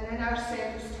and in our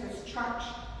service to his church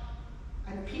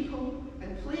and people,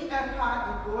 and play our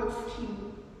part in God's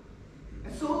team.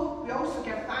 And so we also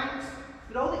give thanks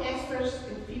for all the Esthers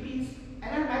and Phoebes in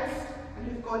our midst and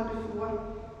who've gone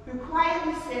before, who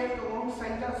quietly served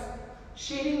alongside us,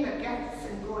 sharing their gifts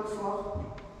in God's love.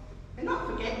 And not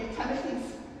forgetting the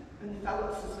Timothys and the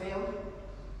Philips as well.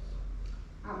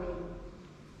 Amen.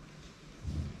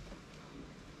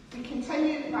 We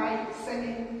continue by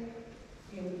singing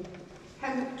hymn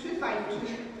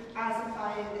 252, As a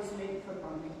Fire is Made for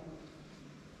Burning.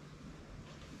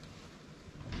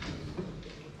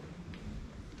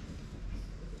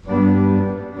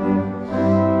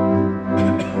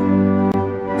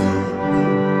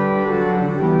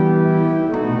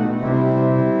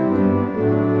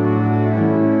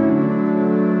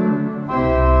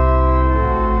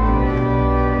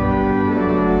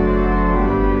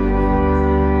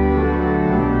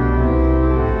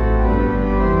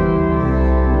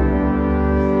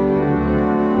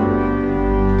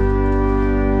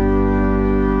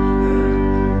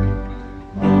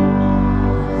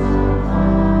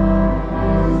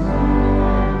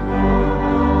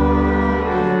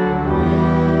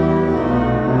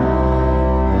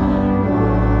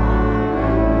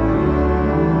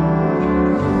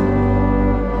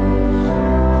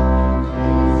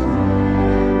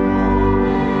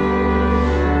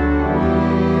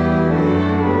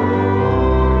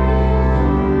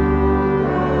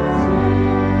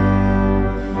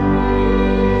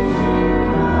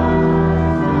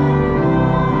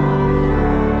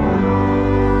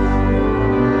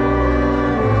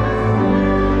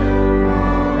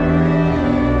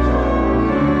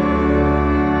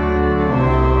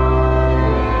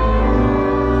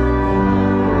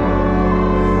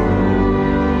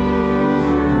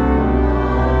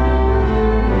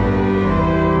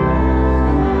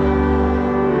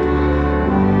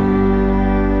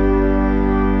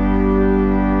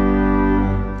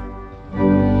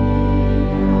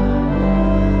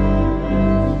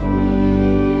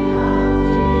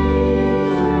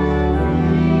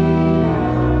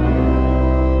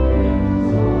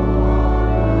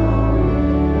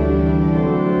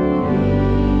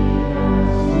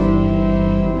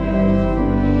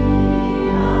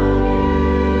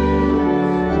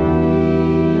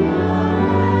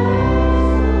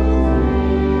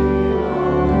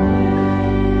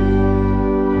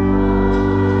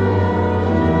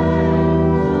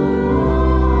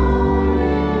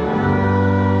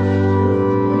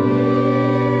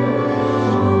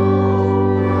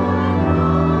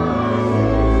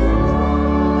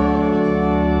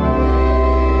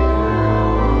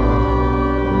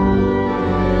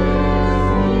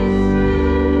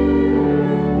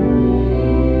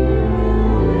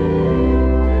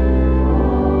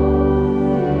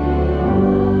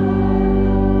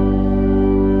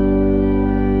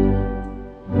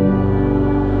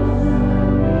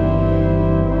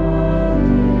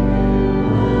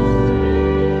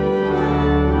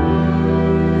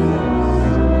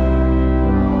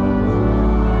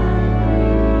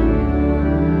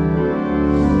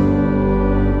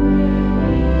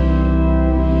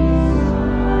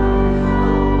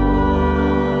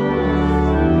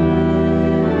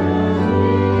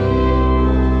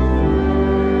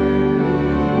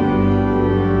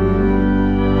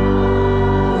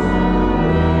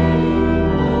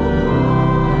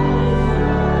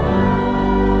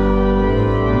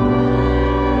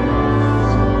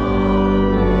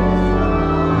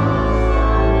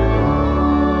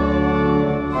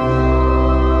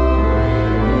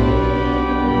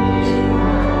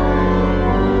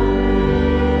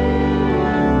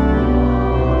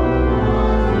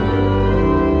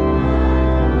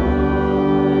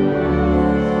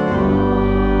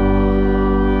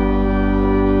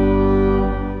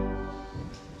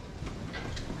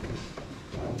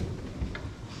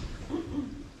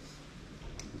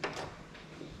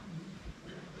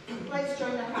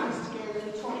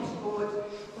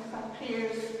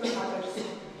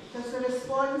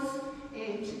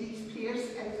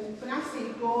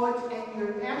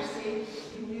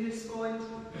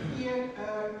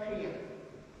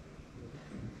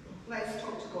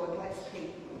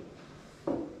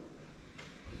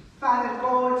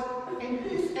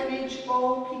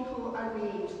 all people are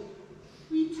made,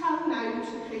 we turn now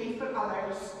to pray for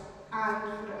others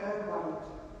and for our world.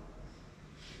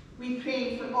 We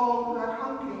pray for all who are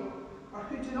hungry or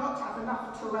who do not have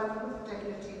enough to live with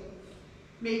dignity.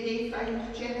 May they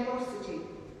find generosity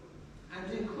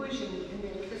and inclusion in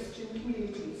their Christian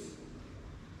communities.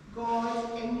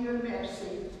 God, in your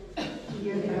mercy,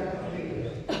 hear our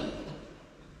prayer.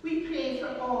 We pray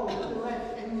for all who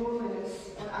live in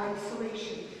loneliness or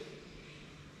isolation.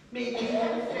 May they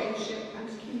know friendship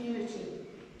and community.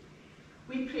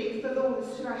 We pray for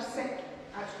those who are sick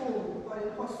at home or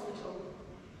in hospital.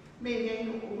 May they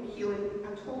know healing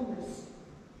and wholeness.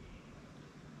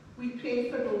 We pray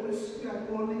for those who are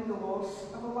mourning the loss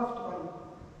of a loved one.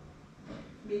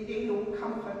 May they know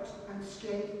comfort and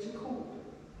strength to cope.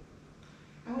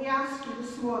 And we ask you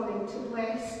this morning to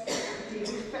bless David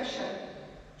Fisher,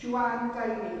 Joanne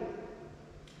Downey,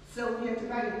 Sylvia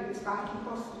Devine, who is back in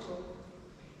hospital,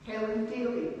 Helen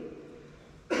Daly,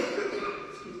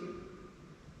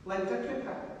 Linda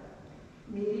Cooper,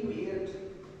 Mary Weird,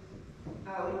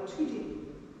 Ali Tweedy,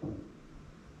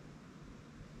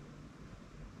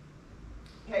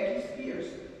 Peggy Spears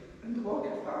and the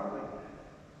Walker family.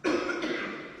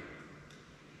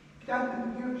 Grant them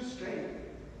your strength.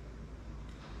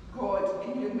 God,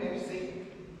 in your mercy.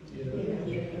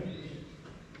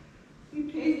 We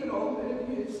pray for all who are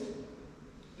abused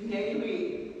in any way,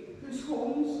 whose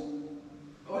homes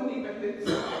or neighbourhoods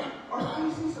or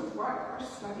places of work or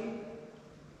study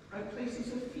are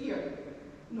places of fear,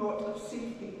 not of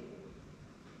safety.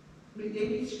 May they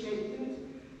be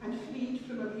strengthened and freed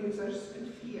from abusers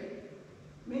and fear.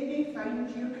 May they find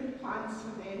your good plans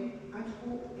for them and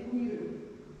hope in you.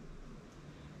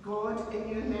 God, in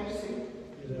your mercy.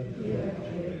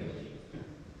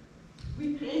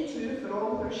 We pray too for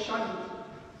all who are shunned,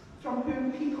 from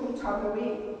whom people turn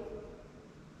away.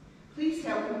 Please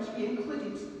help them to be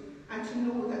included and to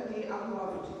know that they are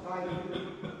loved by you.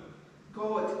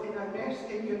 God,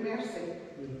 in your mercy.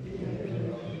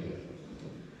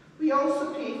 We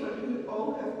also pray for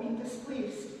all who have been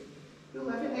displaced, who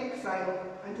live in exile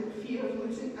and in fear of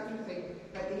losing everything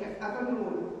that they have ever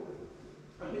known,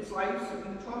 or whose lives have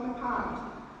been torn apart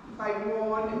by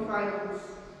war and violence,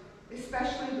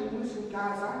 especially those in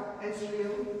Gaza,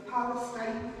 Israel,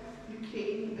 Palestine,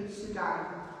 Ukraine and Sudan.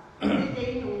 May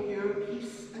they know your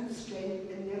peace and strength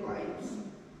in their lives.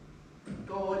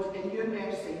 God, in your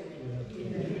mercy.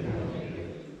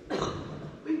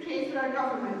 We pray for our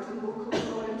government and local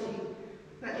authority,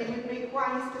 that they would make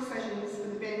wise decisions for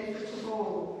the benefit of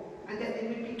all, and that they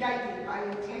would be guided by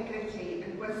integrity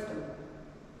and wisdom.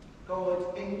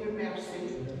 God, in your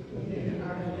mercy.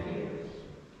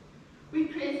 We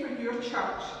pray for your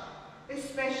church,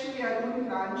 especially our own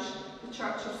branch, the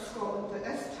Church of Scotland, at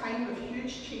this time of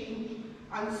huge change,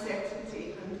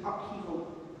 uncertainty and upheaval.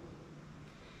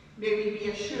 May we be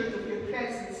assured of your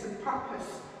presence and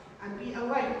purpose, and be a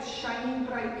light shining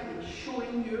brightly,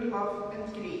 showing your love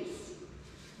and grace.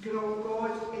 Grow,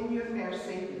 God, in your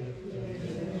mercy.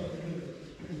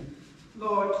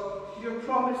 Lord, your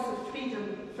promise of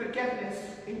freedom, forgiveness,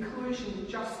 inclusion,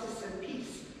 justice and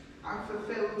peace are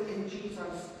fulfilled in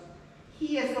Jesus.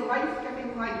 He is the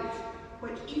life-giving light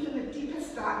which even the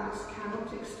deepest darkness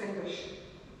cannot extinguish.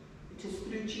 It is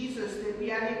through Jesus that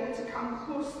we are able to come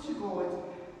close to God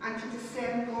and to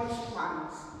discern God's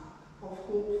plans of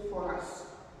hope for us.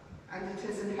 And it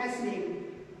is in his name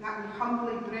that we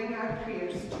humbly bring our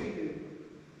prayers to you.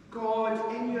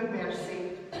 God, in your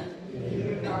mercy,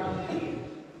 hear our prayer.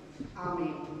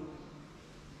 Amen.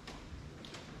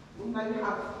 We'll now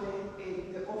have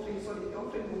the offering, so the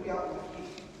offering will be uplifted.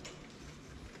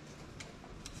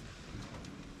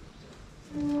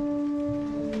 Amen.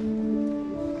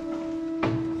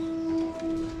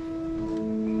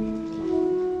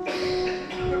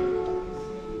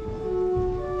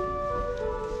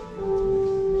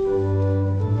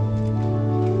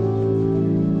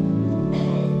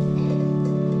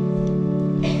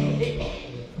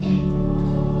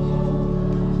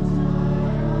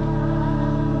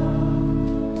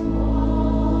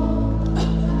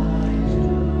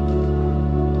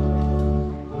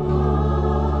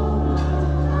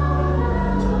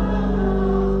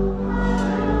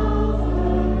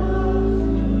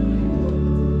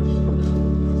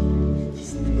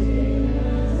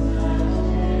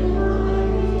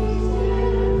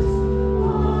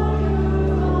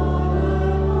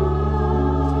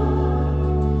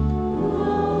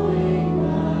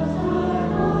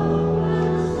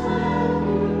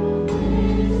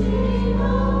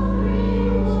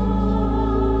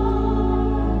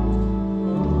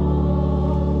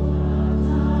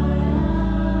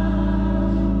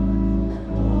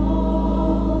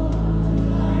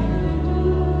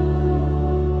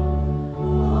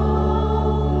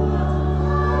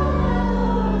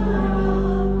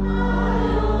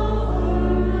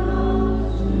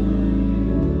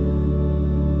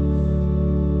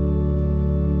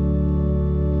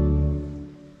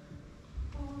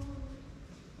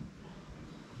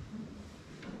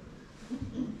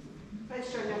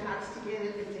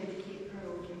 together and dedicate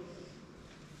our offering.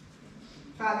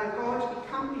 Father God, we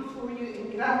come before you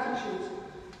in gratitude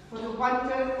for the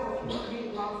wonder of your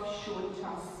great love shown to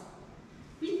us.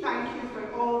 We thank you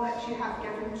for all that you have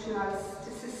given to us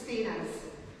to sustain us: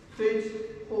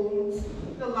 food, homes,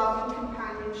 the love and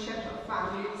companionship of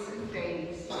families and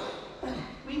friends.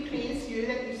 We praise you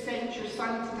that you sent your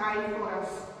Son to die for us.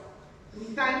 We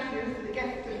thank you for the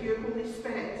gift of your Holy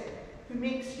Spirit, who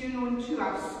makes you known to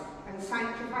us and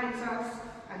sanctifies us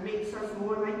and makes us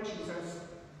more like Jesus.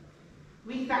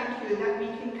 We thank you that we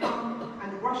can come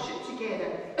and worship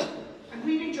together, and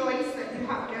we rejoice that you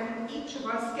have given each of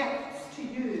us gifts to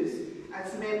use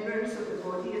as members of the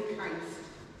body of Christ.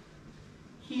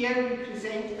 Here we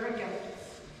present our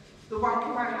gifts, the work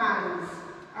of our hands,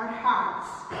 our hearts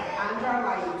and our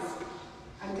lives,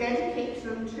 and dedicate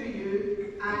them to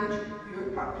you and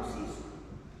your purposes.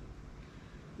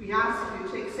 We ask you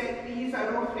to accept these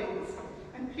our offerings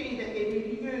and pray that they may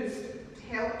be used to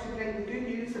help to bring the good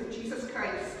news of Jesus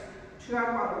Christ to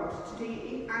our world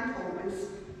today and always,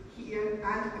 here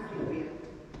and everywhere.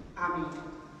 Amen.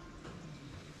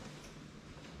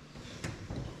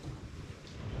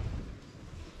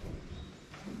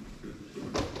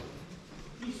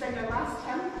 We sing our last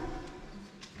hymn,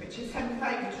 which is hymn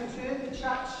 522, The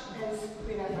Church is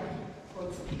Wherever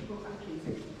God's People are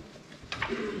Praising.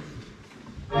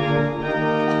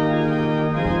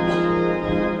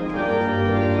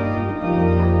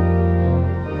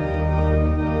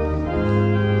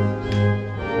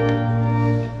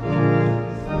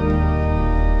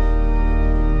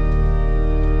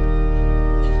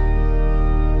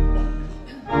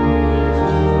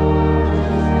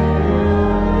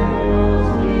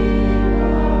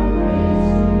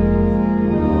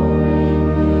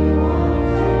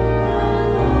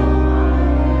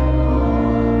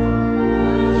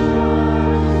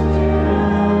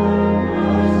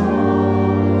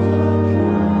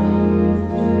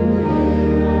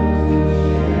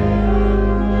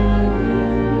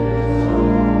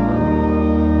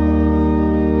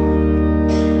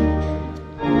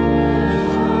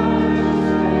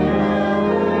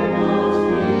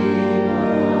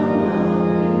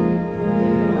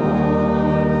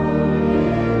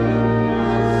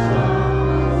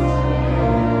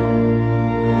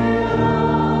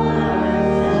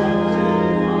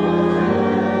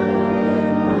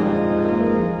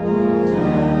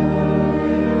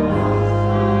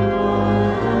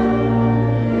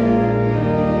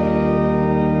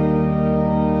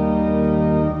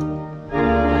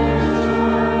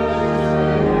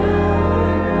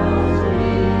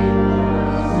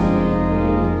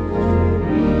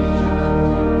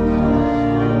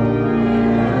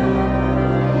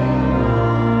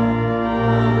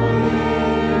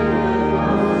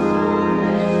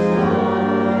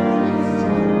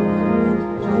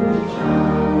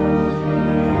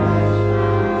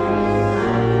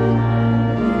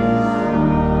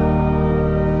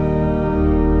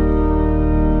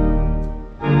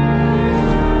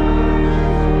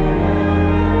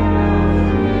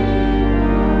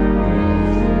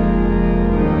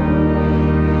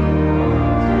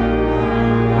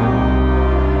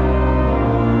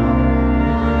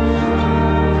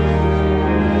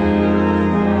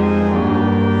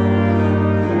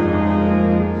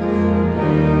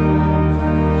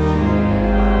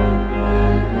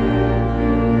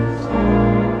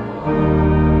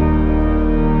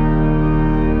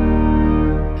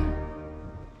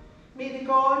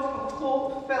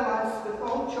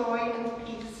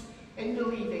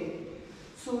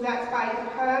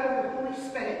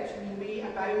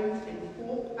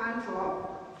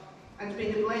 And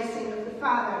may the blessing of the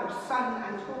Father, Son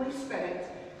and Holy Spirit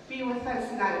be with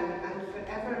us now and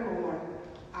forevermore.